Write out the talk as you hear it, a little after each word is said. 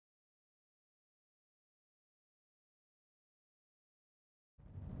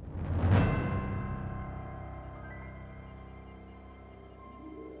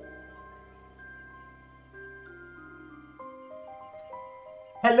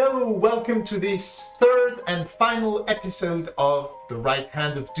Hello, welcome to this third and final episode of The Right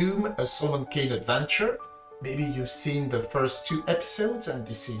Hand of Doom, a Solomon Kane adventure. Maybe you've seen the first two episodes and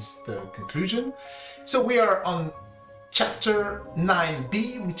this is the conclusion. So we are on chapter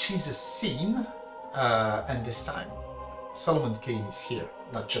 9b, which is a scene, and this time Solomon Kane is here,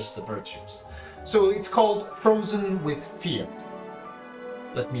 not just the virtues. So it's called Frozen with Fear.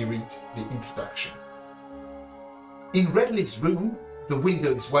 Let me read the introduction. In Redley's room, the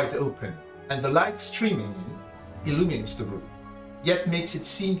window is wide open, and the light streaming in illumines the room, yet makes it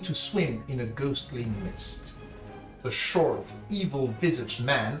seem to swim in a ghostly mist. The short, evil-visaged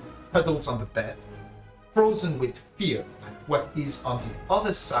man huddles on the bed, frozen with fear at what is on the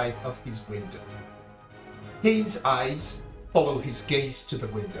other side of his window. Kane's eyes follow his gaze to the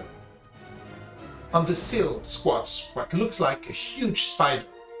window. On the sill squats what looks like a huge spider.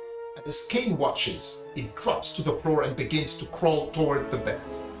 As Kane watches, it drops to the floor and begins to crawl toward the bed.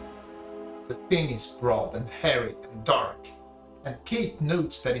 The thing is broad and hairy and dark, and Kate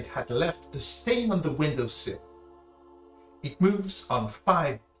notes that it had left a stain on the windowsill. It moves on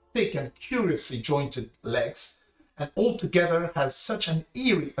 5 thick and curiously jointed legs, and altogether has such an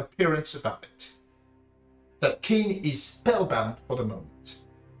eerie appearance about it, that Kane is spellbound for the moment.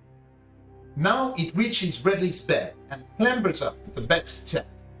 Now it reaches Redley's bed and clambers up the bedstead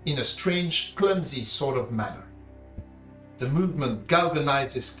in a strange, clumsy sort of manner. The movement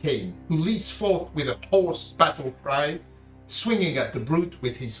galvanizes Kane, who leaps forth with a hoarse battle cry, swinging at the brute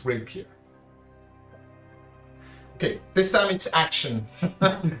with his rapier. Okay, this time it's action.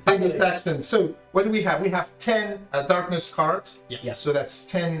 It's action. So what do we have? We have 10 darkness cards. Yeah. So that's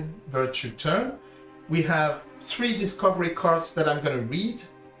 10 virtue turn. We have 3 discovery cards that I'm going to read.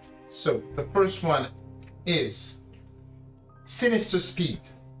 So the first one is Sinister Speed.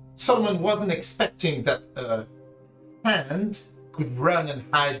 Solomon wasn't expecting that a hand could run and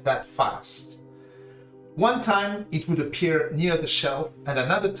hide that fast. One time it would appear near the shelf and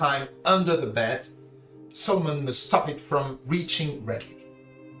another time under the bed. Solomon must stop it from reaching Redley.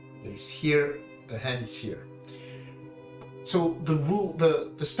 It's here, the hand is here. So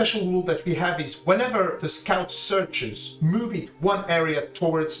the special rule that we have is whenever the scout searches, move it one area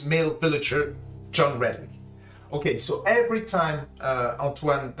towards male villager John Redley. Okay, so every time,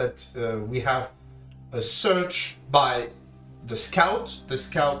 Antoine, that we have a search by the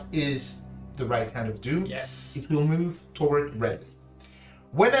scout is the right hand of doom. Yes. It will move toward Redley.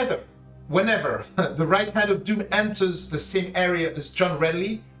 Whenever the right hand of doom enters the same area as John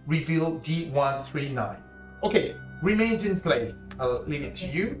Redley, reveal D139. Okay, remains in play. I'll leave it to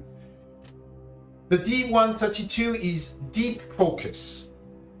you. The D132 is Deep Focus.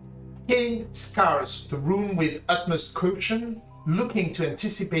 Kane scars the room with utmost caution, looking to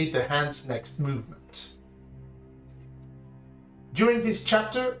anticipate the hand's next movement. During this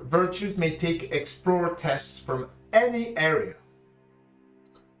chapter, virtues may take explore tests from any area.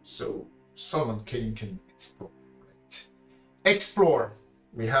 So Solomon Kane can explore. Right. Explore.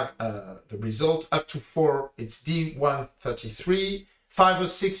 We have the result up to 4, it's D133, 5 or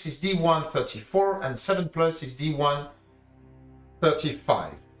 6 is D134, and 7 plus is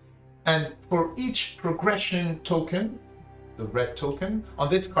D135. And for each progression token, the red token, on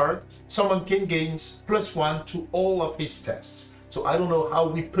this card, Solomon Kane gains +1 to all of his tests. So I don't know how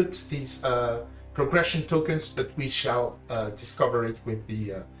we put these progression tokens, but we shall discover it with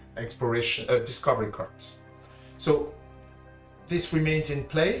the discovery cards. So this remains in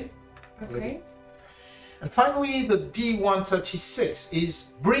play. Okay. And finally, the D136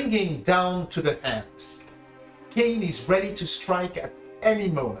 is bringing down to the hand. Kane is ready to strike at any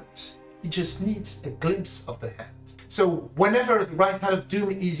moment. He just needs a glimpse of the hand. So whenever the right hand of doom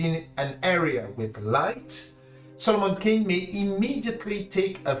is in an area with light, Solomon Kane may immediately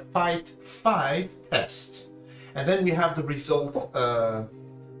take a fight 5 test. And then we have the result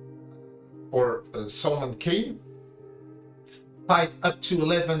for Solomon Kane. Fight up to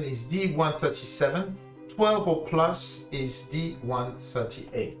 11 is D137, 12 or plus is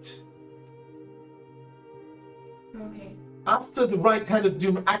D138. Okay. After the right hand of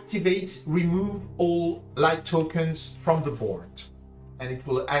doom activates, remove all light tokens from the board, and it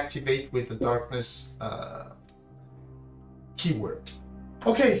will activate with the darkness keyword.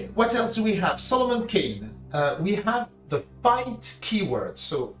 Okay, what else do we have? Solomon Kane. We have the fight keyword.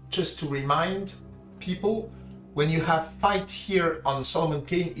 So just to remind people, when you have fight here on Solomon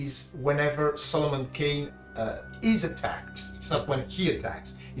Kane is whenever Solomon Kane is attacked. It's not when he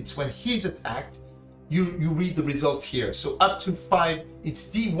attacks. It's when he's attacked. You read the results here. So up to 5, it's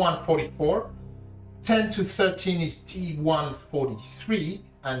D144. 10 to 13 is D143.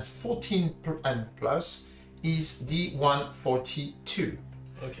 And 14 and plus is D142.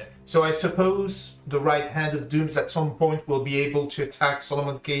 Okay. So I suppose the right hand of dooms at some point will be able to attack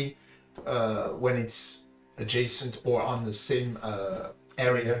Solomon Kane when it's adjacent or on the same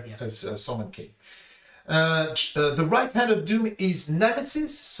area as Solomon Kane. The right hand of doom is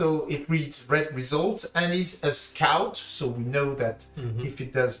Nemesis, so it reads red results, and is a scout, so we know that if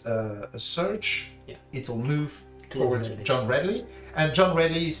it does a search, it'll move towards John Redley, and John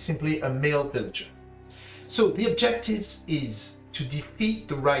Redley is simply a male villager. So the objectives is to defeat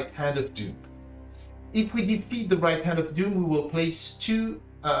the right hand of doom. If we defeat the right hand of doom, we will place 2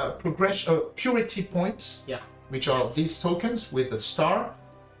 purity points, which are these tokens with a star.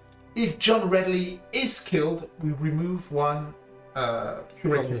 If John Redley is killed, we remove 1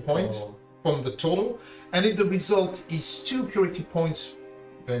 purity point from the total. And if the result is 2 purity points,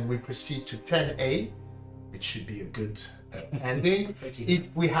 then we proceed to 10A, which should be a good ending. If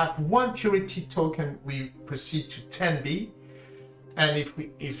we have 1 purity token, we proceed to 10B. And if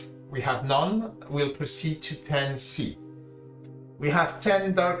we have none, we'll proceed to 10C. We have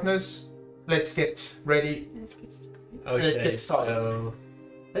 10 darkness. Let's get ready. Let's get started. Okay, Let's get started. so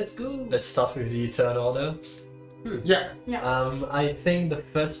Let's go. let's start with the turn order. Yeah. I think the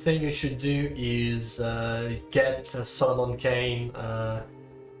first thing you should do is get Solomon Kane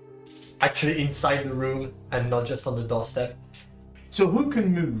actually inside the room and not just on the doorstep. So who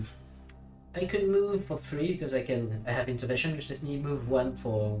can move? I can move for 3 because I have intervention, which lets me move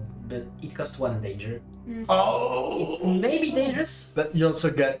 1 but it costs 1 danger. Oh! It's maybe dangerous. But you also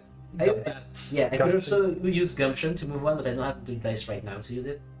get I could gumption. also use gumption to move 1, but I don't have the dice right now to use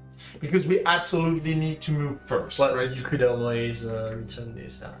it. Because we absolutely need to move first, Well, right? you could always return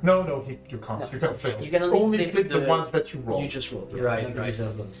this. No, you can't. No, you can't flip it. you can only flip the the- ones that you roll. You just roll. Right, not the right.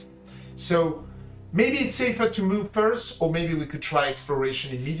 reserve ones. So maybe it's safer to move first, or maybe we could try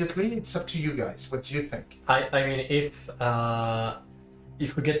exploration immediately. It's up to you guys. What do you think? I mean,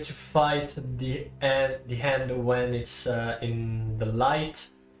 if we get to fight the hand when it's in the light,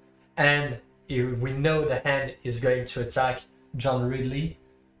 and if we know the hand is going to attack John Ridley,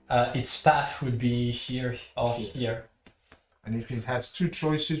 its path would be here or here. And if it has 2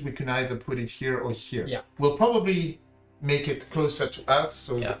 choices, we can either put it here or here. Yeah. We'll probably make it closer to us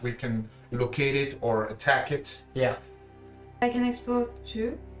so Yeah. that we can locate it or attack it. Yeah. I can explore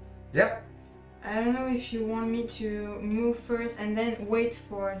 2. Yeah. I don't know if you want me to move first and then wait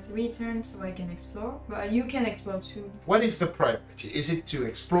for 3 turns so I can explore, but you can explore 2. What is the priority? Is it to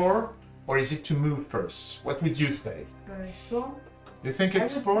explore or is it to move first? What would you say? Explore? You think I would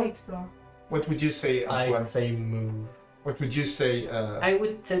explore? say explore. What would you say, Antoine? I'd say move. What would you say? I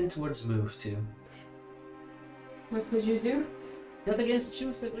would tend towards move too. What would you do? Not against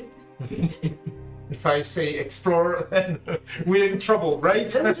you, Cedric. If I say explore, then we're in trouble, right?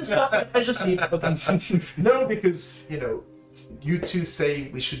 Then I just leave. No, because, you two say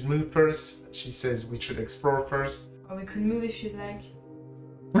we should move first. She says we should explore first. Or we could move if you'd like.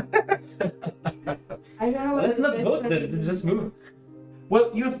 I don't know. Let's not what vote the then. best Just way to move.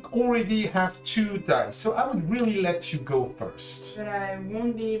 Well, you already have 2 dice, so I would really let you go first. But I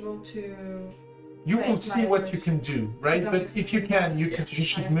won't be able to. You Right, will see my what approach. you can do, right? Right. But if you can, you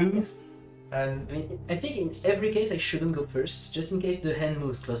should move. And I mean, I think in every case I shouldn't go first, just in case the hand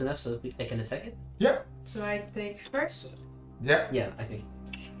moves close enough so I can attack it. yeah, So I take first. yeah. Yeah, I think.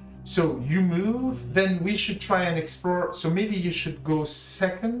 So you move, then we should try and explore. So maybe you should go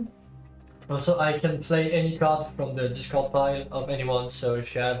second. Also, I can play any card from the discard pile of anyone. So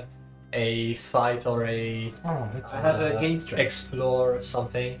if you have a fight or a Oh, let's I have a gain strength, explore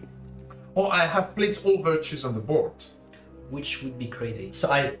something, Oh, I have placed all virtues on the board. which would be crazy.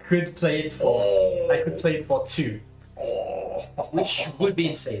 so I could play it for. I could play it for 2. Which would be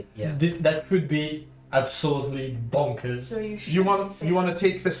insane. Yeah. That could be absolutely bonkers. So you should. You want to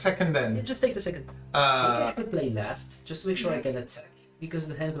take the second Yeah, then? just take the second. Maybe I Uh, could play last, just to make sure I can attack, because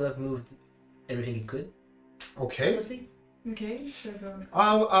the hand will have moved everything it could. okay. Honestly. Okay, so go.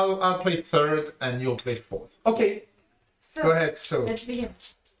 I'll play third and you'll play fourth. Okay, So go ahead. So let's begin.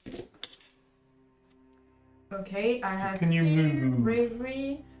 Okay, I have Can you fear, move?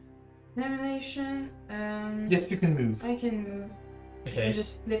 bravery, determination. yes, you can move. I can move. Okay. And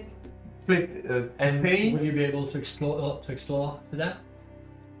just flip. Flip And pain. will you be able to explore to that?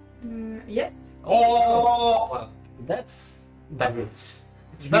 Yes. Oh, That's it's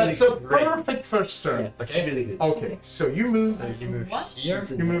that's a great. perfect first turn. Yeah, it's Okay. really good. Okay, so you move. So you move What? here.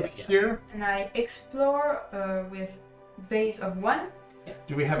 You move Yeah. here. And I explore with base of 1.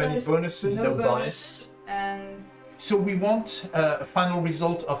 Do we have any Plus bonuses? No bonus. And So we want a final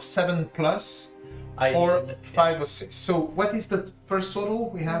result of 7 plus or 5 or 6. So what is the first total?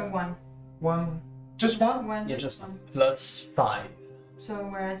 We have 1. one, just one. One. Yeah, just one. plus 5. So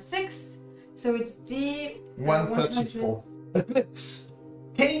we're at 6. So it's D 134. Eclipse.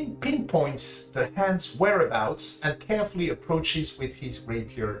 Kane pinpoints the hand's whereabouts and carefully approaches with his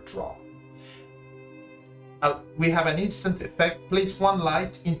rapier drawn. We have an instant effect. Place one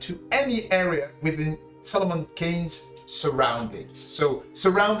light into any area within Solomon Kane's surroundings. So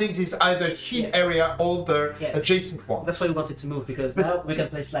surroundings is either his area or the adjacent one. That's why we wanted to move, because now we can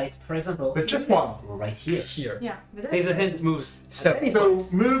place light, for example, But just one. right here. Here. Yeah. But Say the hand moves. So- at any So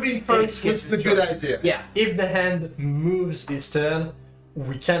point. moving first was the good idea. Yeah. If the hand moves this turn,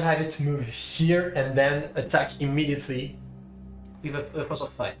 we can have it move here and then attack immediately. With a force of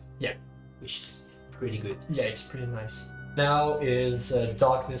 5. Yeah. Which is pretty good. Yeah, it's pretty nice. Now is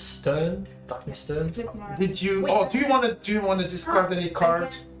Darkness turn. Darkness turn. Flip more. Did you? Wait. Oh, do you want to discard any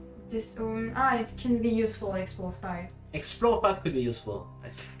card? This it can be useful. Explore 5. Explore 5 could be useful.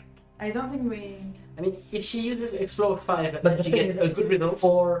 I don't think we. I mean, if she uses Explore 5 But and the she thing gets is, a it's good result,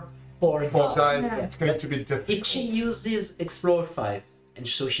 for For die, Yeah. it's going to be difficult. if she uses Explore 5 and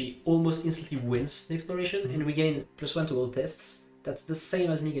so she almost instantly wins the exploration and we gain +1 to all tests, that's the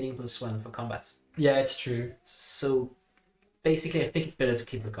same as me getting +1 for combat. Yeah, it's true. So basically, I think it's better to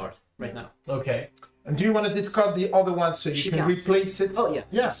keep the card right now. Okay. And do you want to discard the other one so you She can counts. replace it? Oh yeah,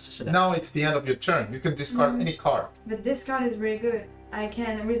 Yes. just for that. Now it's the end of your turn. You can discard any card. But this card is really good. I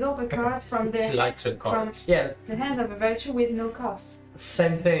can resolve a card from the Lighted cards. Yeah, the hands of a virtue with no cost.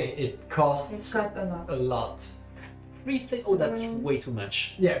 same thing. It costs It costs a lot. a lot. 3 things. Oh, that's So- way too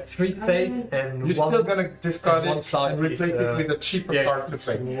much. Yeah, 3 faith and You're one. still gonna discard and one it side and replace is, it with a cheaper Yeah, card to it's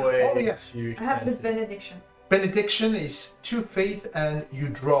play. way Oh, yes. too I have the expensive. benediction. Benediction is 2 faith and you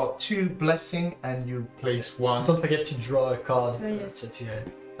draw 2 blessing and you place 1. Don't forget to draw a card. Oh, yes. Set to your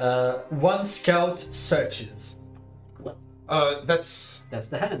hand. One scout searches. That's That's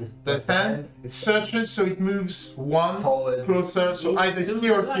the hand. the hand. It searches, so it moves 1 Towards. closer. So either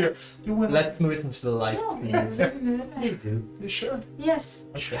here or here. Do one. Let's move it into the light, No, please. Please do. You sure? Yes.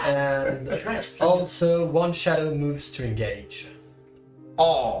 And Christ. also, one shadow moves to engage.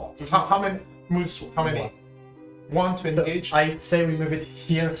 Oh, how many moves? How many? 1 to So engage. I'd say we move it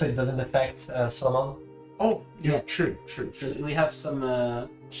here so it doesn't affect Solomon. Oh, yeah, Yeah. true. We have some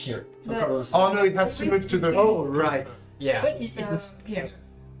Here. some But- problems. Oh no, it has to move to the. Oh, right. Yeah. But it's, So, it's here.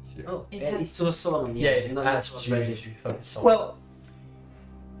 oh, it yeah, has- it's to a Solomon. Yeah, it not has to a to Bradley. focus on. Well,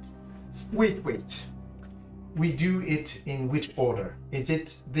 wait. We do it in which order? Is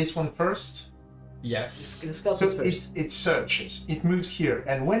it this one first? yes. The scout So is first. it searches. It moves here,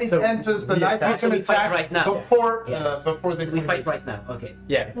 and when it So enters the we light, attack. we So can we fight attack right now. before Yeah. before the. We fight right now. Okay.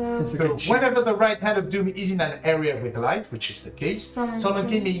 Yeah. So, So whenever the right hand of doom is in an area with light, which is the case, Solomon someone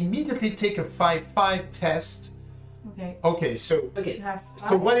Kane. can immediately take a 5/5 test. okay. Okay, so Okay. You have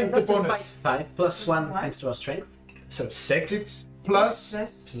So what is the That's a bonus? 5 +1 What? thanks to our strength. So 6 6 plus.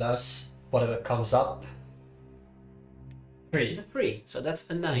 plus plus whatever comes up. Which is 3. a 3. So that's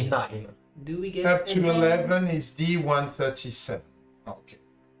a 9. 9. Do we get Up to any- 11 is D137. Okay.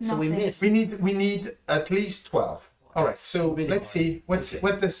 So we nothing. miss. We need at least 12. All right. So Really let's see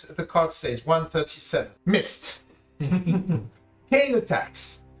what does the card says. 137 missed. Kane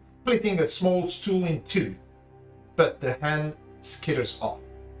attacks, splitting a small stool in 2, but the hand skitters off.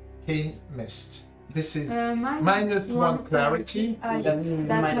 Kane missed. This is minus 1 clarity. That's That's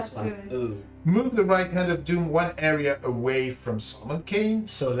minus not 1. good. Oh. Move the right hand of doom 1 area away from Solomon Kane.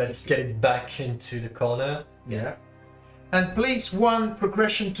 So let's get it back into the corner. Yeah. And place 1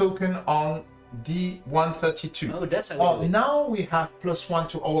 progression token on D132. Oh, that's a Oh, little bit. now we have +1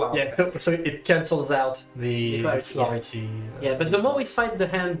 to all our Yeah, tests. so it cancels out the clarity, clarity. Yeah, but the more we fight the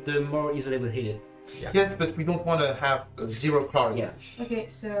hand, the more easily we hit it. Yes, but we don't want to have 0 clarity. Yeah. Okay,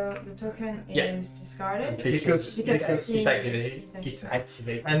 so the token Yeah. is discarded. Because- it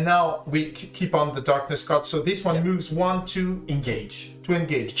activates. And now we keep on the darkness card. So this one moves 1 to Engage.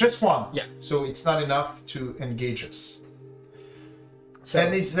 engage. Just 1. Yeah. So it's not enough to engage us. So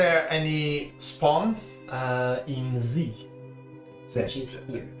And is there any spawn? in Z. Which is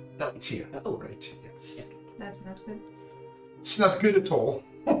here. No, it's here. Oh. Right. Yeah. That's not good. It's not good at all.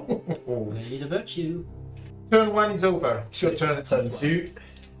 I need a virtue. Turn 1 is over. It's your turn. Turn 2.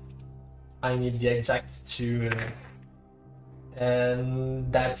 I need the exact 2.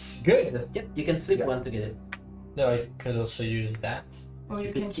 And that's good. Yep, you can flip Yeah. 1 to get it. No, I could also use that. Or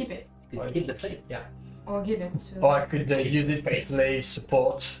you could can keep it. You Or can keep the fate. Yeah. Or give it to. Or I could use it to play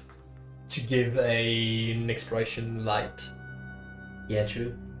support to give an exploration light. Yeah,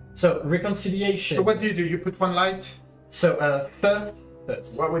 true. So reconciliation. So what do? You put 1 light? So first,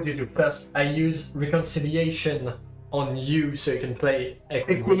 What would you do? first I use reconciliation on you so you can play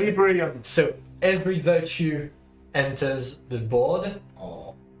equilibrium. Equilibrium. So every virtue enters the board.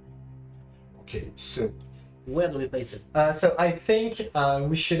 Oh. Okay, so Where do we place them? So I think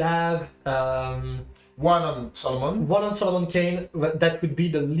we should have one on Solomon. one on Solomon Kane. That would be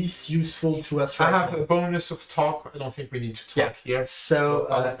the least useful to us I right have now. a bonus of talk. I don't think we need to talk here. So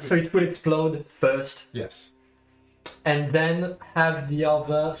it will explode first, Yes. and then have the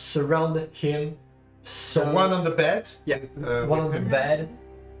other surround him. So one on the bed. Yeah, one with on the him. bed.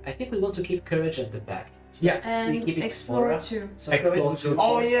 I think we want to keep courage at the back. So Yeah. we And keep explore Explorer. too. So Explore courage too. will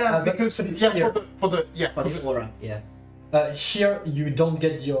Oh yeah, but because it's yeah, here. for the for this aura. Yeah. Here you don't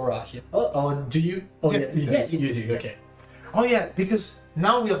get the aura here. Oh. Do you? Oh Yes, yeah, you, yes, do. you You do. do. Okay. Oh yeah, because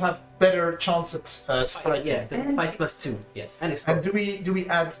now we'll have better chance at striking. Yeah, that's fight +2. Yeah, and explore. And do we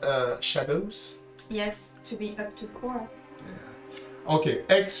add shadows? Yes, to be up to 4. Okay,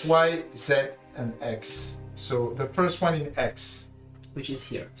 X, Y, Z, and X. So the first one in X. Which is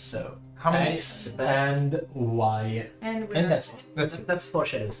here. So How many? X and Y, And we and are- that's it. That's it. That's 4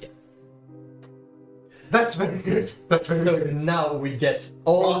 shadows. Yeah. That's very good. That's very So good. now we get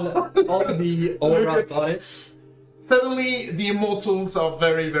all the aura bonus. Suddenly, the immortals are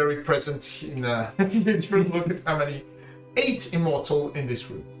very, very present in this room. Look at how many. 8 immortal in this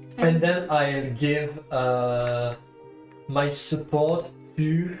room. And then I'll give my support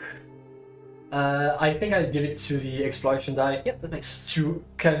to. I think I'll give it to the exploration die Yep, that makes sense. to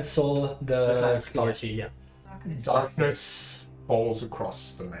cancel the clouds, clarity. Yeah. Darkness. Darkness. Falls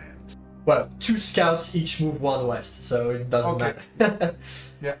across the land. Well, 2 scouts each move 1 west, so it doesn't Okay. matter.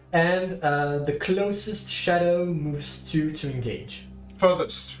 Yeah. And the closest shadow moves 2 to engage.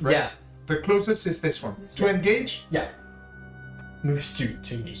 Furthest, right? Yeah. The closest is this one. This To one. engage? Yeah. Moves 2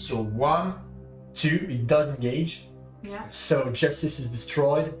 to engage. So 1. 2, it does engage. Yeah. So justice is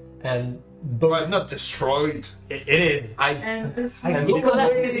destroyed, and But not destroyed. it is. And this I one. go Because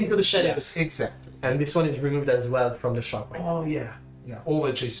that away. is into the shadows. Exactly. And this one is removed as well from the shockwave. Oh yeah, yeah, all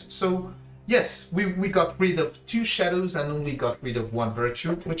adjacent. So yes, we got rid of 2 shadows and only got rid of 1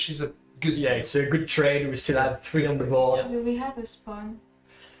 virtue, which is a good Yeah, thing. it's a good trade. We still have 3 on the board, Do we have a spawn?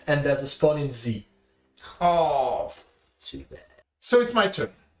 and there's a spawn in Z. Oh, Too bad. so it's my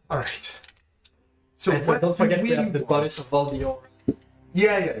turn. All right. So And so what don't forget do we have the want? bonus of all the aura.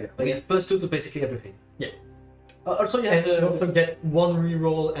 Yeah, yeah, yeah. We get +2 to basically everything. Yeah. Also, you have And don't the. forget 1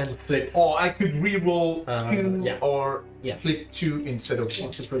 reroll and flip. Or I could re-roll 2 yeah. or Yeah. flip 2 instead of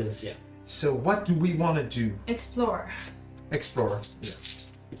 1. To prudence, yeah. So what do we want to do? Explore. Explorer.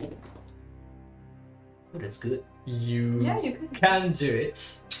 Yeah. Oh, that's good. You Yeah, you could. can do it.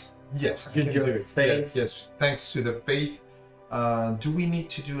 Yes, I With can your do it. faith. Yes, yes, thanks to the faith. Do we need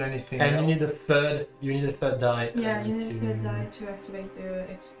to do anything And else? you need a third. You need a third die. Yeah, you need a to- third die to activate the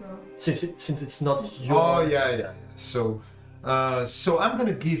explore. Since it's not your. Oh yeah. So, so I'm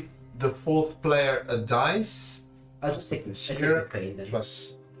gonna give the 4th player a dice I'll just take This this. I take here. the pain then.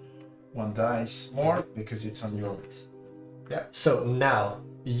 plus 1 dice more because it's on your. So now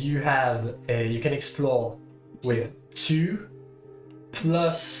you have you can explore with 2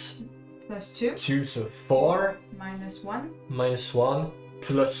 plus Plus 2. 2, so 4 Minus 1. minus 1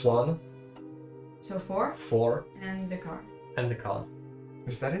 plus 1, So 4. 4, And the card. and the card.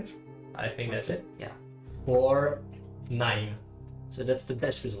 Is that it? I think that's it. Yeah. 4, 9. So that's the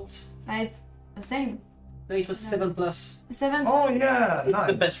best results. And it's the same. No, it was 7 plus. 7. Oh yeah, It's the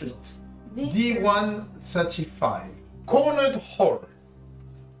nice. best results. D1 35. Cornered horror.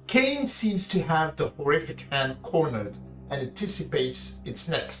 Kane seems to have the horrific hand cornered and anticipates its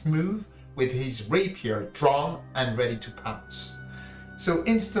next move with his rapier drawn and ready to pounce. So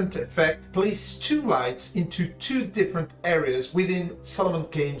instant effect, place 2 lights into 2 different areas within Solomon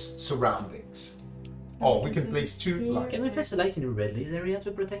Kane's surroundings. Oh, we can place 2 lights. Can we place a light in Redley's area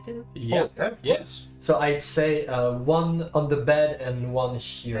to protect him? Yeah. Oh, yeah, of Yeah. course. So I'd say 1 on the bed and 1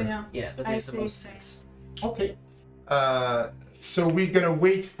 here. Yeah. Yeah, that I makes the see. most sense. Okay. So we're gonna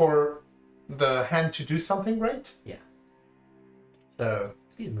wait for the hand to do something, right? So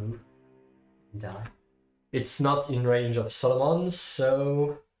Please move. Die. it's not in range of Solomon,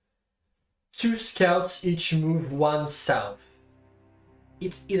 so 2 scouts each move 1 south.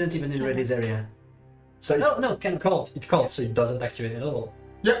 It isn't even in Redley's area. So No, it can't, so it doesn't activate at all.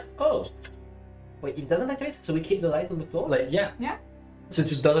 Oh! Wait, it doesn't activate? So we keep the light on the floor? Like, yeah. Yeah.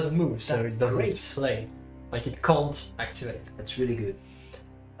 Since it doesn't move, so That's it doesn't great. play. Like, it can't activate. That's really good.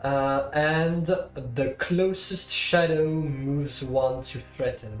 And the closest shadow moves 1 to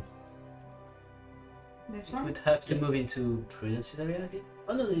threaten. This It one. would have to move into Prudence's area, I think.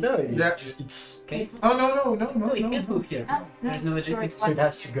 Oh no, No, Yeah. it's Okay. Oh no, No, it can't move here. Ah, no. There's no adjacent. so it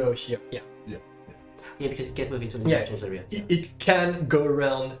has to go here. Yeah. Yeah, because it can't move into the Yeah. neutral area. It can go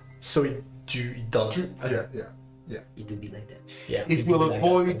around, so it does. Yeah. it would be like that. Yeah. It will do like that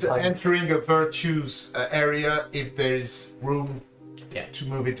avoid sometimes. entering a virtues area if there is room Yeah. to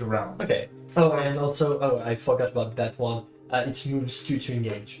move it around. Okay. Oh, and also, I forgot about that one. It moves 2 to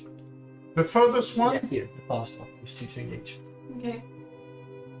engage. The furthest one, Yeah, here, the past one moves 2 to engage. Okay.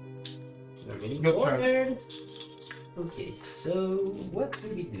 We're getting Your turn. cornered. Okay, so what do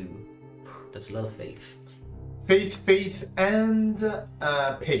we do? That's a lot of faith. faith, and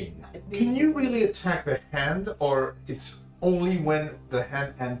pain. Can you really attack the hand, or it's only when the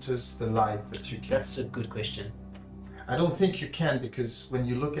hand enters the light that you can? That's a good question. I don't think you can, because when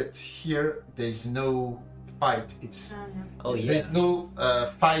you look at here, there's no fight. It's Oh yeah. there's no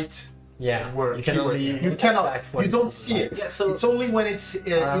fight. Yeah, Word, you can keyword. only You cannot. attack when You don't it's see light. it. Yeah, so- It's only when it's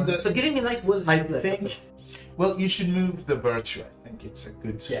in the. So giving me light was I useless. think, Well, you should move the virtue. I think it's a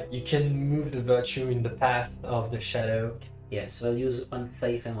good. yeah, you can move the virtue in the path of the shadow. Yeah, so I'll use one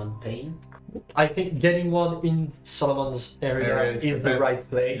faith and one pain. I think getting one in Solomon's area Area is is the the best. right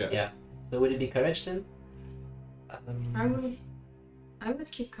play. Yeah. Yeah. So would it be courage then? I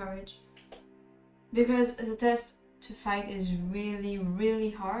would keep courage. Because the test to fight is really,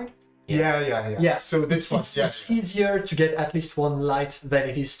 really hard. Yeah. Yeah. So this one, It's, yes. it's easier to get at least one light than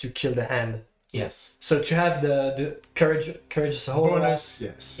it is to kill the hand. Yes. So to have the courage as a whole Bonus,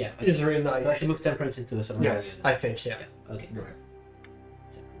 yes. Yeah. is really So I nice. can move temperance into a sort Yes. I think, yeah. Okay. Go ahead.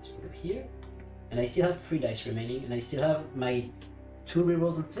 Temperance will go here. And I still have 3 dice remaining, and I still have my 2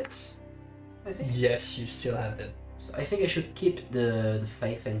 rerolls and flicks. I think. Yes, you still have them. So I think I should keep the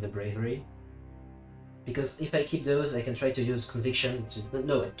faith and the bravery. Because if I keep those, I can try to use conviction. Which is,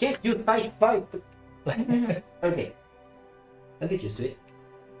 no, I can't use fight. Okay. I'll get used to it.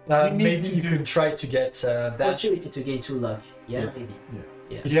 We need Maybe to you do- could try to get that. Opportunity to gain 2 luck. Yeah, Yeah. maybe.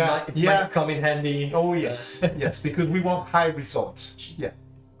 It Yeah, might, yeah. might come in handy. Oh yes, yes, because we want high results. Yeah.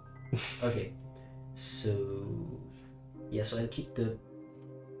 Okay. So yeah, so I'll keep the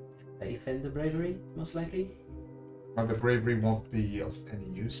faith and the bravery, most likely. And the bravery won't be of any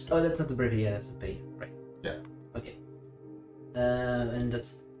use. Oh, that's not the bravery, yeah, that's the pain. Right. Yeah. Okay. And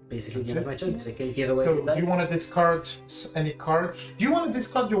that's basically That's the end it. of my turn, because I can give away So, the do light. you want to discard any card? Do you want to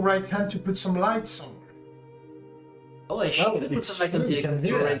discard your right hand to put some light somewhere? Oh, I should put it's some light on true, the you can do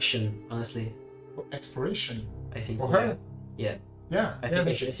that. exploration, honestly. For exploration. I think For so. her? Yeah. Yeah. I Yeah, think I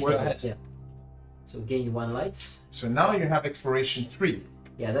but should if you keep go it. ahead. Yeah. So gain 1 light. So now you have exploration 3.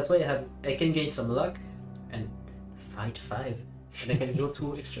 Yeah, that way I can gain some luck and fight 5. And I can draw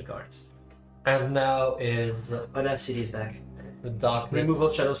 2 extra cards. And now is Oh, that city's back. the darkness. Remove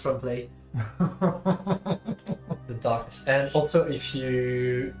all shadows from play. The darkness. And also, if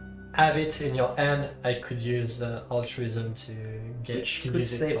you have it in your hand, I could use altruism to get Which to could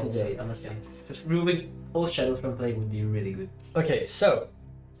use it save the also. day, honestly. Just removing all shadows from play would be really good. Okay, so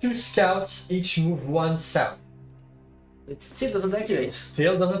 2 scouts each move 1 south. It still doesn't It activate.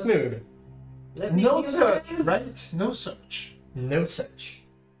 still doesn't move. Let me No use search, that. right? No search. No such.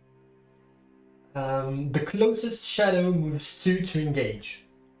 The closest shadow moves 2 to engage.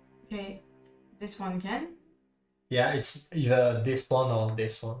 Okay, this one can. Yeah, it's either this one or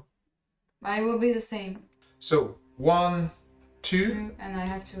this one. But it will be the same. So 1, 2. And I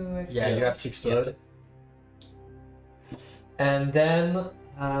have to Yeah, explode. you have to explode. And then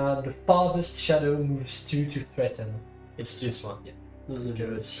the farthest shadow moves 2 to threaten. It's this one. Yeah. Those It are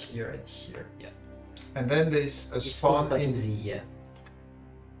goes here and here. Yeah. And then there's a It's spawn back in in Z, yeah.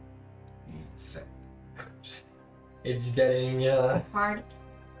 It's getting Hard.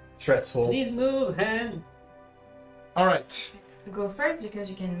 stressful. Please move, hand. All right. You go first because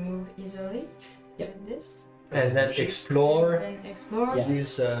you can move easily. Yep. Like this. And then explore. Then explore. Yeah.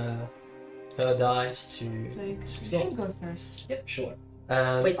 Use her dice to. So you explore. can go first. Yep, sure.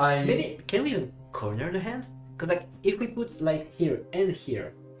 And Wait, I. maybe can we even corner the hand? Because like if we put light here and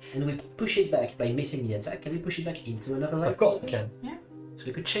here, and we push it back by missing the attack, can we push it back into another light? Of course we can. So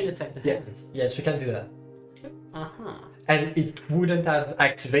we could chain attack the Yes. hand. Yes, we can do that. Uh-huh. And it wouldn't have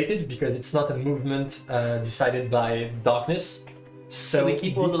activated because it's not a movement decided by darkness. So we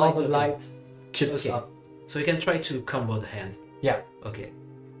keep the all the light other tokens. light keeps Okay. up. So we can try to combo the hand. Yeah. Okay.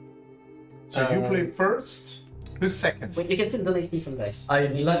 So you play first. Who's second? Wait, you can still donate me some dice.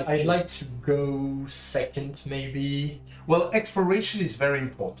 I'd like to go second, maybe. Well, exploration is very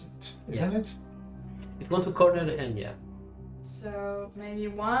important, isn't it? If you want to corner the hand, yeah. So maybe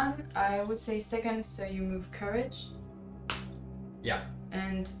 1. I would say second, so you move courage. Yeah.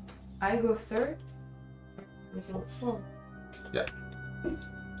 And I go third. We go 4.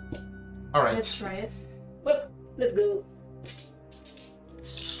 All right. Let's try it. Well, let's go.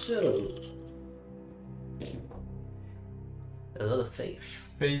 So a lot of faith.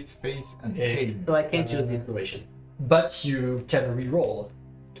 Faith, and It's- pain. So I can't use the inspiration. but you can re-roll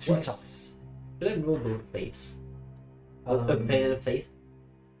 2 Twice. times. Should I roll both faiths? A pain and a faith?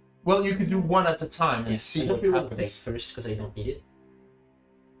 Well, you could do one at a time and see I what roll the faith happens. first because I don't need it.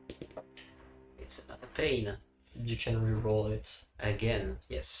 It's another pain. You can re-roll it. Again,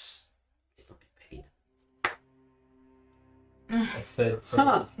 yes. It's not pain. A third thing.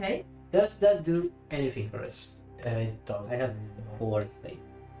 Huh. Okay. Does that do anything for us? It does. I have 4 faith.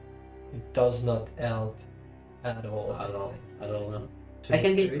 It does not help at all. At all. At all, no. To I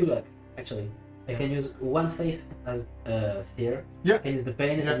can gain three. 2 luck, actually. I can use 1 faith as fear. Yeah. I can use the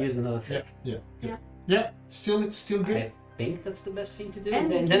pain Yeah. and use another Yeah, faith. yeah. Still, it's still good. I think that's the best thing to do.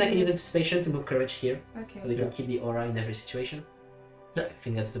 And Then I can use anticipation to move courage here. Okay. So we can Yeah. keep the aura in every situation. Yeah. I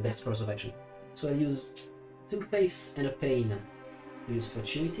think that's the best course of action. So I'll use 2 faiths and a pain to use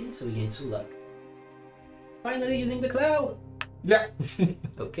fortuity, so we gain 2 luck. Finally using the cloud! Yeah.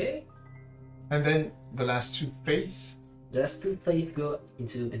 Okay. And then the last 2 faith, The last 2 faith go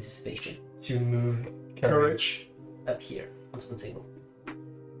into anticipation. To move courage. Up here, onto the table.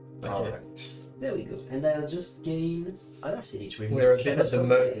 All right. There we go. And I'll just gain audacity to remove We're a bit shadows at the from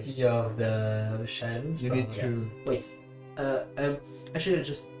mercy of the shadows. You but need to. Wait. Actually, I'll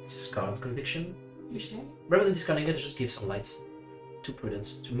just discard conviction. Okay. Rather than discarding it, I'll just give some light to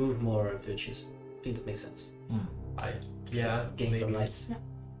prudence to move more virtues. I think that makes sense. Yeah, Gain some maybe. light,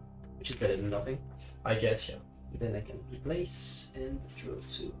 which is better than nothing. I guess, yeah. Then I can replace and draw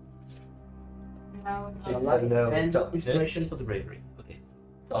 2. Now. Okay. Light No, and darkness. inspiration for the bravery. Okay.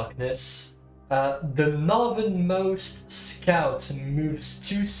 Darkness. The northernmost scout moves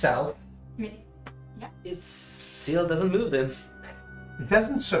to south. Me. It still doesn't move then. It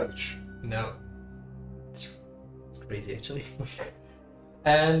doesn't search. No. It's crazy actually.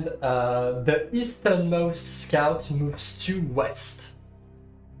 And the easternmost scout moves to west.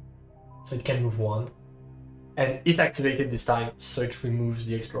 So it can move 1. And it activated this time, so it removes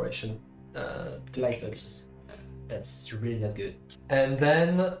the exploration. Light touches. That's really not good. And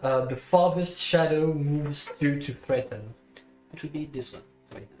then the farthest shadow moves to threaten. Which would be this one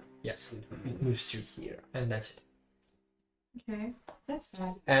right now. Yeah. So it would It moves to here. and that's it. Okay. That's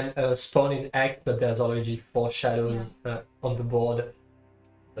bad. And spawn in X, but there's already 4 shadows on the board,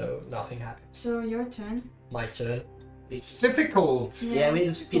 so nothing happens. So your turn. My turn. It's difficult. Yeah, we need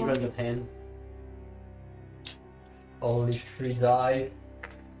to speed run the hand. Only 3 die.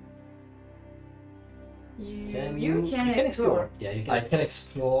 You can explore. Yeah, you can. I can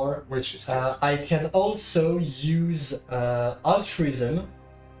explore. Which is good. I can also use altruism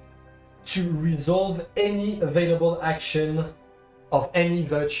to resolve any available action of any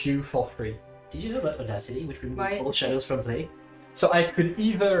virtue for free. Did you know about audacity, which removes Why is all it- shadows from play? So I could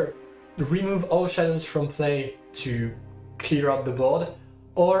either remove all shadows from play to clear up the board,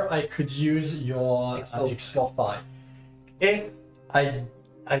 or I could use your explore 5. If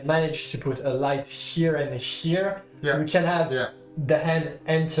I manage to put a light here and here, Yeah. we can have Yeah. the hand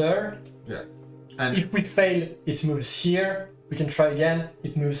enter. Yeah. And If we fail, it moves here. We can try again.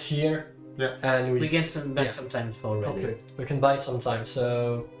 It moves here. Yeah. And We get some back Yeah. sometimes for already. okay. we can buy some time.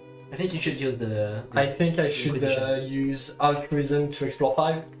 So I think you should use the. I think I should Inquisition. use altruism to explore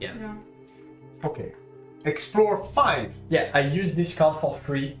 5. Yeah. Okay. Explore 5. Yeah, I use this card for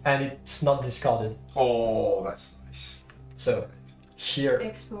free, and it's not discarded. Oh, that's nice. So here,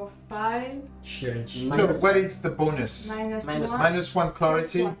 Explore 5. here, and here. So what is the bonus? Minus Minus 1. -1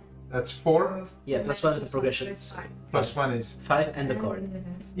 clarity. Plus 1. That's 4. Yeah, plus 1 with the progression. Plus 5. +1 is. 5 and the card.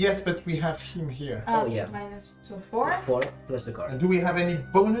 Yes, but we have him here. Oh, yeah. Minus. So 4. 4 plus the card. And do we have any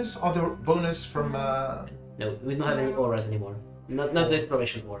bonus? Other bonus from? No, we don't have any auras anymore. Not the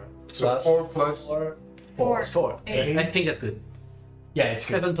exploration aura. So Plus 4 plus. 4. 4. It's 4. Eight. I think that's good. Yeah, it's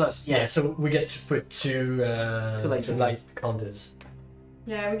good. 7 plus. Yeah, Yeah. so we get to put two Two light light counters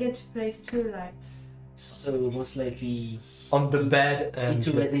Yeah, we get to place 2 lights. So most likely on the bed and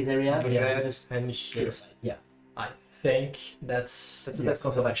into this area. Okay. yeah, Yes. and Kill here. side. Yeah, I think that's that's the best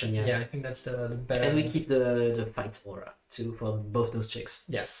course of action. Yeah. yeah, I think that's the better. And we keep the fight aura too for both those chicks.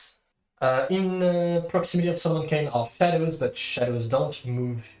 Yes. In proximity of someone Kane are shadows, but shadows don't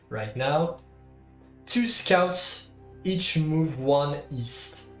move right now. 2 scouts, each move 1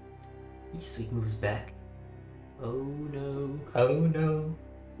 east. East, so it moves back. Oh no. Oh no.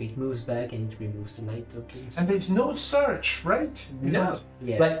 It moves back and it removes the light tokens. And there's no search, right? We No. don't-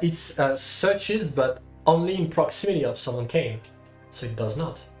 Yeah. Like it's searches, but only in proximity of someone Kane. So it does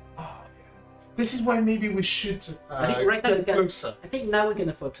not. Oh, yeah. This is why maybe we should I think right now we get can- closer. I think now we can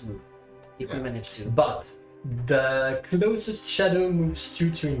afford to move. If we Yeah. manage to. But the closest shadow moves 2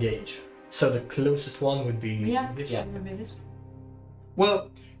 to engage. So the closest one would be Yeah. this Yeah. one. Maybe this one. Well,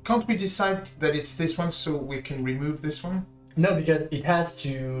 can't we decide that it's this one so we can remove this one? No, because it has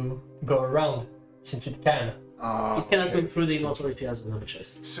to go around, since it can. It cannot go through the immortal if he has another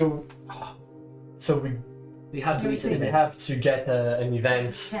choice. So, So We have to You eat take we it. have to get an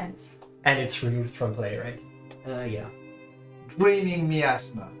event, Can't. and it's removed from play, right? Yeah. draining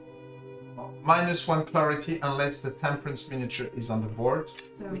miasma. -1 clarity unless the temperance miniature is on the board.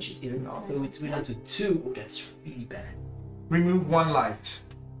 So Which it isn't. No. So it's down to 2. Oh, that's really bad. Remove 1 light.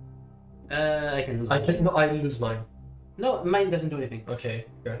 I can lose I mine. can. No, I lose mine. No, mine doesn't do anything. Okay,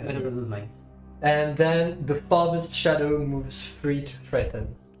 go I'm ahead. gonna lose mine. And then the farthest shadow moves 3 to threaten.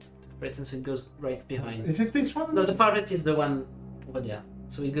 Right, and so it goes right behind. Is it this one? No, the farthest is the one over there.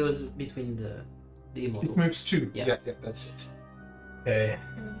 So it goes between the immortal. It moves 2. Yeah. Yeah, that's it. Okay,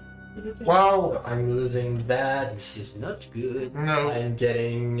 Wow. I'm losing that. This is not good. No. I'm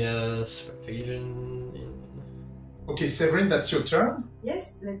getting evasion. Okay, Severin, that's your turn.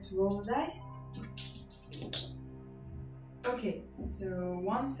 Yes, let's roll the dice. Okay, so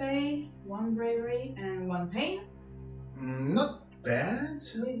 1 faith, 1 bravery, and 1 pain. Not bad.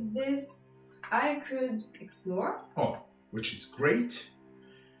 With this, I could explore. Oh, which is great.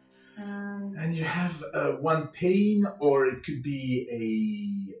 Um, And you have 1 pain, or it could be a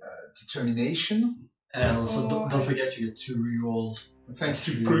determination. And also, Oh, don't I- forget you get 2 rerolls. Thanks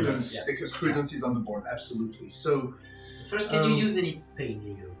to Yeah. prudence, Yeah. because prudence is on the board, absolutely. So, So first, can you use any pain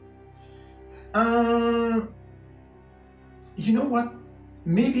in you? you know what?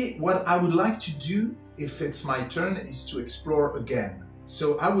 Maybe what I would like to do, if it's my turn, is to explore again.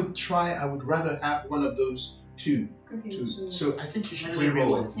 So I would rather have one of those 2. okay, So I think you should Maybe re-roll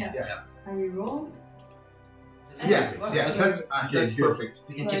re-roll it. it. Yeah, I rerolled. That's yeah, perfect. yeah, Okay. that's Okay, good. perfect.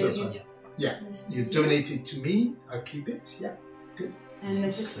 We can So keep I this give one. you- Yeah. this You here, donate it to me, I'll keep it. Yeah. And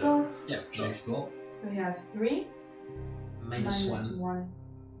let's So- explore. Yeah, you explore. We have 3, Minus 1. 1,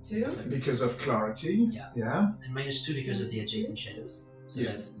 2, Because of clarity. Yeah. Yeah. And minus 2 because of the adjacent shadows. So Yeah.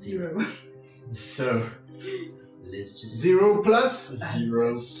 that's 0. 0. So Let's just 0 plus 0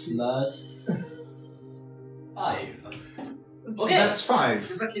 let's see. plus 5. Okay. That's 5.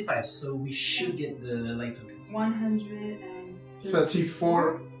 It's exactly 5, so we should get the light tokens.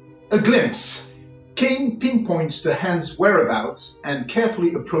 134. A glimpse. Kane pinpoints the hand's whereabouts and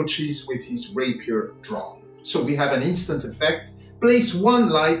carefully approaches with his rapier drawn. So we have an instant effect. Place 1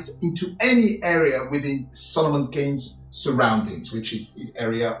 light into any area within Solomon Kane's surroundings, which is his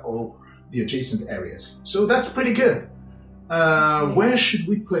area or the adjacent areas. So that's pretty good. Where should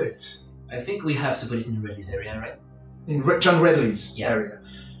we put it? I think we have to put it in Reddy's area, right? In John Redley's Yeah. area.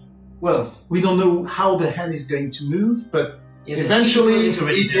 Well, we don't know how the hand is going to move, but Yes, eventually it it will into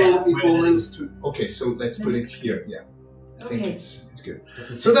Reddy's area, will where it move is. to. Okay, so let's put it here. Yeah, I think Okay. it's good. That's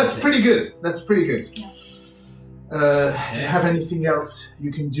the So that's secret pretty good. That's pretty good. Yeah. Do you have anything else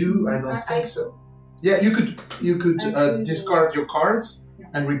you can do? I don't I- think so. Yeah, you could I could, discard your cards Yeah.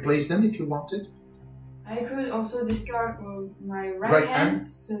 and replace them if you wanted. I could also discard my right, Right hand,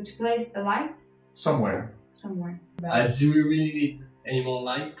 hand? so to place a light Somewhere. somewhere. Do we really need any more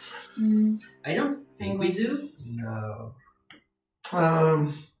light? Mm, I don't think we do. No.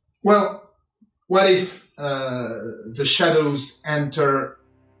 Well, what if the shadows enter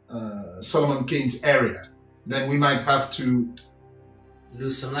Solomon Kane's area? Then we might have to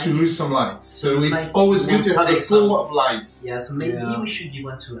Lose some light. lose some light. So We it's might always good want to to have a take flow some- of light. Yeah, so maybe Yeah. we should give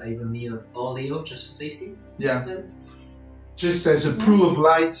one to either me or Leo just for safety. Yeah. Then. Just as a pool of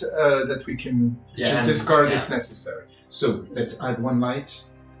light that we can Yeah, just and- discard yeah. if necessary. So let's add 1 light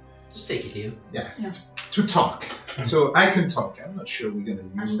Just take it, Leo. to talk. So I can talk. I'm not sure we're gonna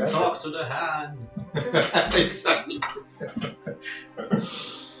use that. Talk to the hand. Exactly.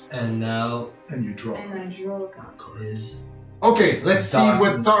 And now And you draw. and I draw a card. is Okay, let's see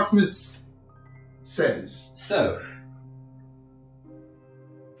what Darkness. darkness says. so.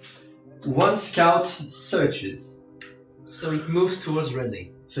 One scout searches, So it moves towards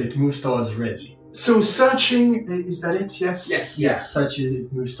Redley. so it moves towards Redley. So searching, is that it? Yes? Yeah. Searches,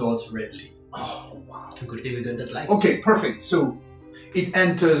 it moves towards Redley. Oh, wow. Good thing we got that light. Okay, perfect. So it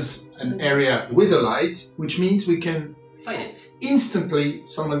enters an area with a light, which means we can Fight it. instantly,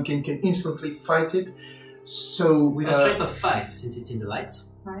 someone can instantly fight it. So With a strength of 5 since it's in the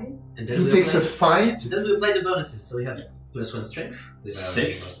lights. Right? And then he we takes a apply, fight. then we apply the bonuses. So we have +1 strength with our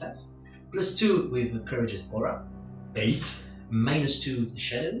 6. regular stats. +2 with Courage's aura. 8, -2 the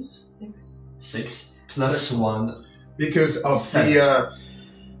shadows. 6. 6, plus 1. Because of Seven. the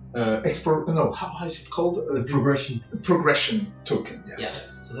no, how is it called? The Progression. progression token. Yes.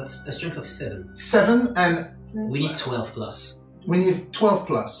 Yeah. So that's a strength of 7. 7, and We need 12 plus. we need 12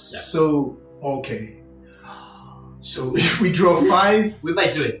 plus. Yeah. So okay. So if we draw 5, We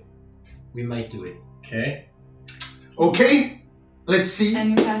might do it. We might do it. Okay. okay. Let's see.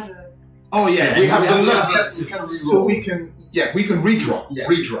 And we have a... Oh yeah, we have the luck, We can so reroll. we can redraw. Yeah.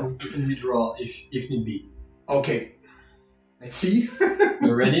 Redraw. We can redraw if need be. Okay. Let's see.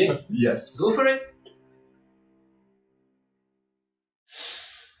 You ready? Yes. Go for it.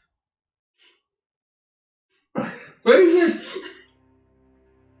 What is it?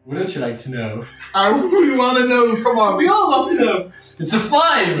 Wouldn't you like to know? I really want to know. Come on. We all want to know. It's a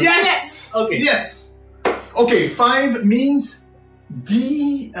 5. Yes. Okay. Yes. Okay. 5 means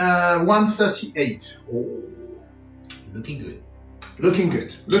D 138. Oh. Looking good. Looking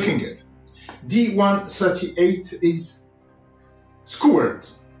good. Looking good. D 138 is skewered.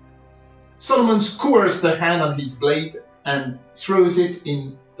 Solomon skewers the hand on his blade and throws it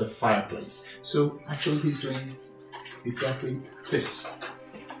in the fireplace. So actually, he's doing exactly this.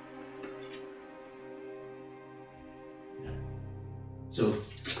 So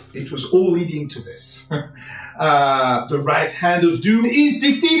it was all leading to this. The right hand of doom is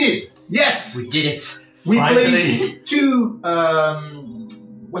defeated. Yes, We did it. we Finally. place 2.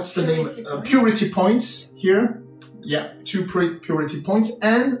 What's the Purity name? points. Purity points here. Yeah, 2 purity points,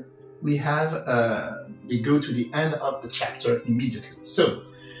 and we have. We go to the end of the chapter immediately. So,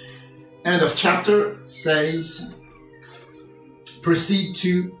 end of chapter says. Proceed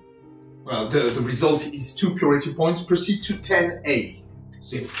to. Well, the result is 2 purity points. Proceed to 10A.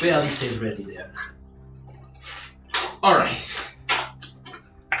 So you barely said ready there. All right.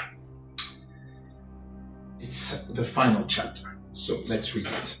 It's the final chapter, so let's read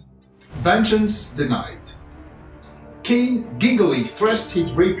it. Vengeance denied. Kane giggly thrusts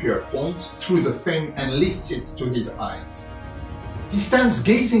his rapier point through the thing and lifts it to his eyes. He stands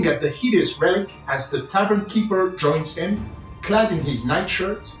gazing at the hideous relic as the tavern keeper joins him, clad in his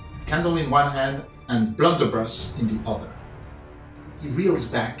nightshirt, candle in one hand and blunderbuss in the other. He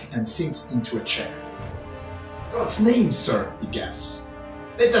reels back and sinks into a chair. God's name, sir, he gasps.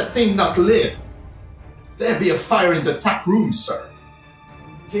 Let that thing not live. There be a fire in the tap room, sir.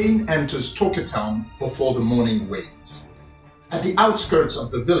 Kane enters Talkertown before the morning wanes. At the outskirts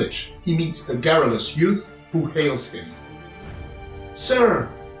of the village, he meets a garrulous youth who hails him. Sir,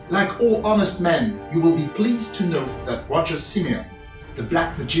 like all honest men, you will be pleased to know that Roger Simeon, the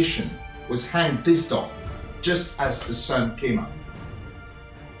black magician, was hanged this dawn, just as the sun came up.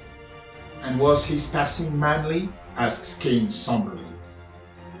 And was his passing manly? Asks Kane somberly.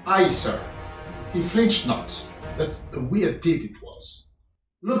 Aye, sir. He flinched not, but a weird deed it was.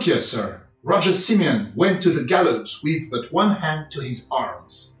 Look here, sir. Roger Simeon went to the gallows with but one hand to his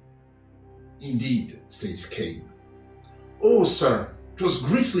arms. Indeed, says Kane. Oh, sir, 'twas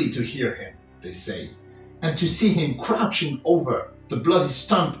grisly to hear him, they say, and to see him crouching over the bloody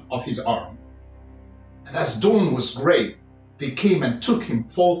stump of his arm. And as dawn was grey, they came and took him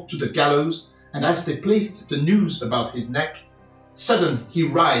forth to the gallows, and as they placed the noose about his neck, sudden he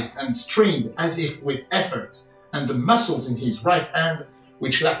writhed and strained as if with effort, and the muscles in his right hand,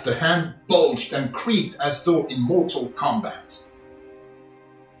 which lacked the hand, bulged and creaked as though in mortal combat.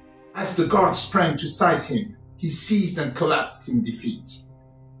 As the guards sprang to seize him, he seized and collapsed in defeat.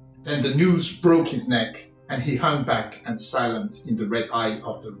 Then the noose broke his neck, and he hung back and silent in the red eye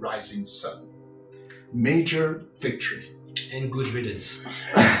of the rising sun. Major victory. And good riddance.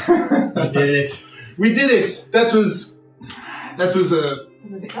 We did it. We did it. That was a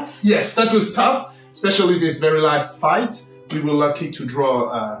Good stuff. yes. That was tough, especially this very last fight. We were lucky to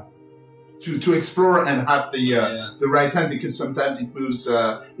draw, to explore and have the right hand, because sometimes it moves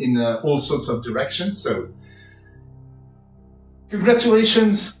in all sorts of directions. So,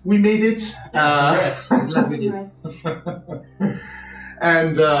 congratulations, we made it. Congrats. I'm glad we did. Congrats.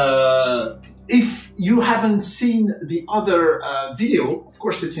 And if you haven't seen the other video, of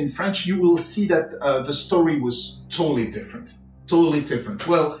course it's in French, you will see that the story was totally different. Totally different.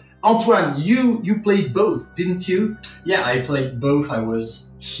 Well, Antoine, you played both, didn't you? Yeah, I played both. I was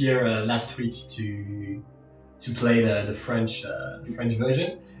here last week to play the French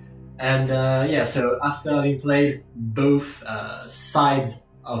version, and yeah. So after having played both sides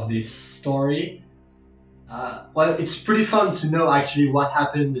of this story, well, it's pretty fun to know actually what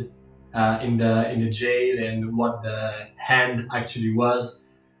happened in the jail and what the hand actually was.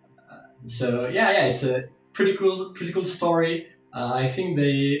 So yeah, it's a pretty cool story. I think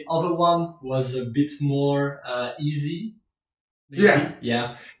the other one was a bit more easy. Maybe.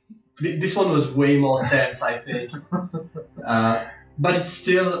 Yeah. This one was way more tense, I think. But it's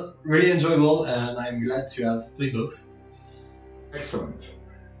still really enjoyable, and I'm glad to have played both. Excellent.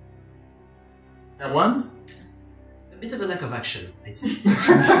 That one? bit of a lack of action, I'd say.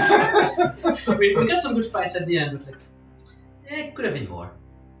 we got some good fights at the end, but like, it could have been more.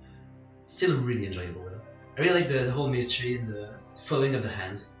 Still really enjoyable though. I really like the whole mystery and the following of the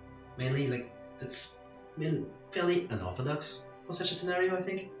hand. Mainly, like, that's fairly unorthodox for such a scenario, I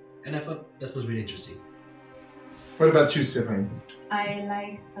think. And I thought that was really interesting. What about you, Sylvain? I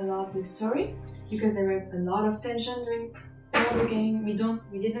liked a lot the story because there was a lot of tension during all the game. We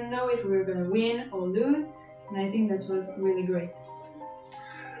didn't know if we were gonna win or lose, and I think that was really great.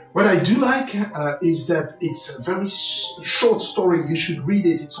 What I do like is that it's a very short story. You should read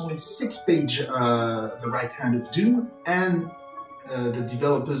it. It's only 6 pages, The Right Hand of Doom, and the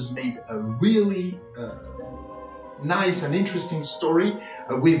developers made a really nice and interesting story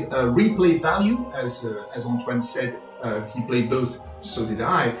with replay value. As Antoine said, he played both, so did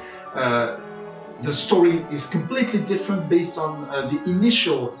I. The story is completely different based on the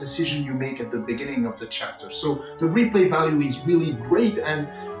initial decision you make at the beginning of the chapter. So the replay value is really great, and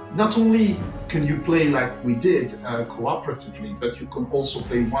not only can you play like we did cooperatively, but you can also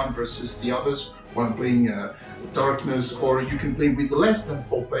play one versus the others, one playing Darkness, or you can play with less than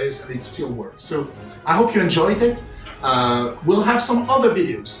 4 players and it still works. So I hope you enjoyed it. We'll have some other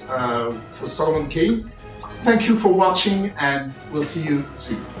videos for Solomon Kane. Thank you for watching, and we'll see you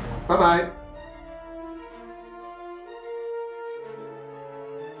soon. Bye-bye.